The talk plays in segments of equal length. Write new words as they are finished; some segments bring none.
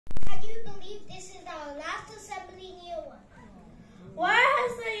last assembly new one. Why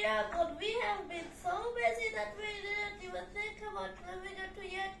has the year gone? We have been so busy that we didn't even think about moving into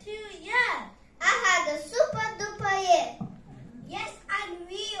year 2 yet. I had a super duper year. Yes, and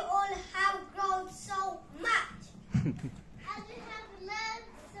we all have grown so much. And we have learned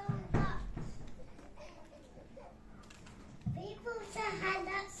so much. People had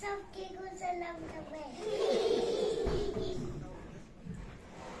lots of giggles along the way.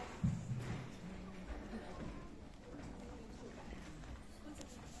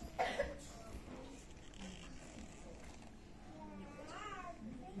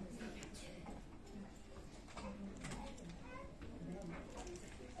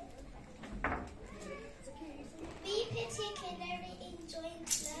 We particularly enjoyed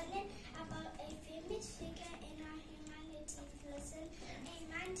learning about a famous figure in our humanities lesson, a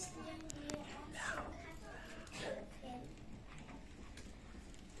man still Neil Armstrong had him.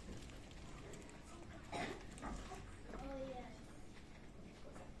 Oh yes.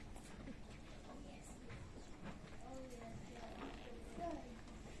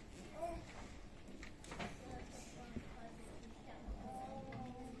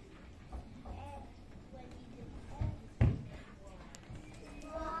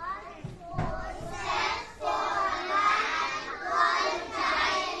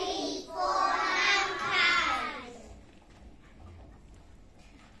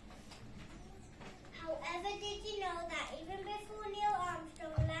 However, did you know that even before Neil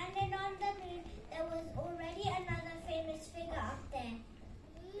Armstrong landed on the moon, there was already another famous figure up there?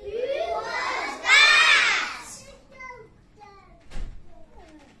 Who was that?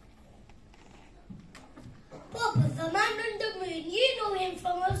 Papa, the man on the moon. You know him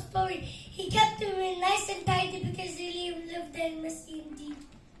from our story. He kept the moon nice and tidy because he lived there in Missy indeed.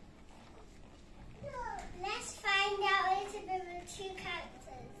 Let's find out a little bit of the two characters.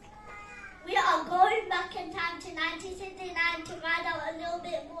 We are going back in time to 1969 to find out a little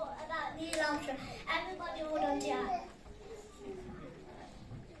bit more about Neil Armstrong. Everybody hold on to your hand.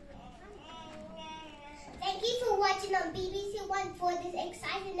 Thank you for watching on BBC One for this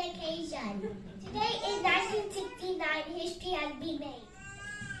exciting occasion. Today is 1969. History has been made.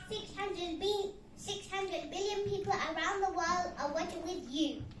 600 billion people around the world are watching with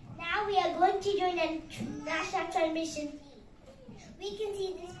you. Now we are going to join a national transmission team. We can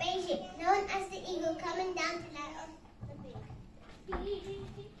see the spaceship known as the Eagle coming down to land on the moon.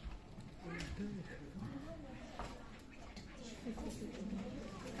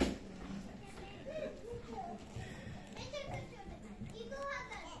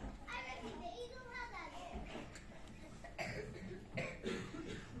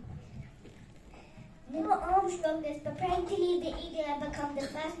 Neil Armstrong is preparing to lead the Eagle and become the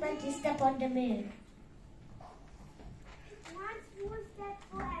first man to step on the moon. One small step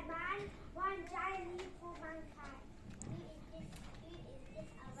for a man, one giant leap for mankind. Who is this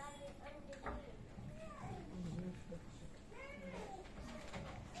arriving on the moon?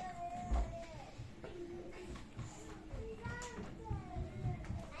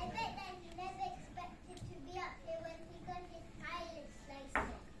 I bet that he never expected to be up here when he got his pilot's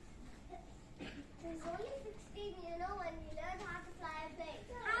license. He was only 16, when he learned how to fly a plane.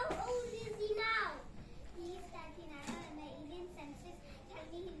 How old is he now? He is 13. I know, and the Indian census tell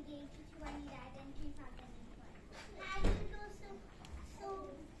me he'll be 82 when he died in 2012. I don't know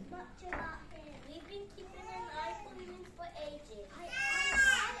so much about him. We've been keeping an eye for him for ages. I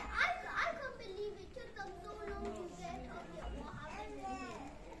can't believe it took them so long to get up here. What happened to him?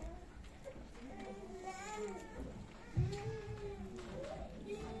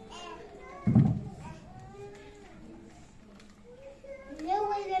 Neil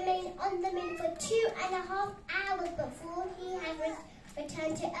will remain on the moon for 2.5 hours before he has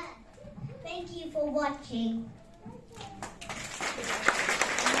returned to Earth. Thank you for watching.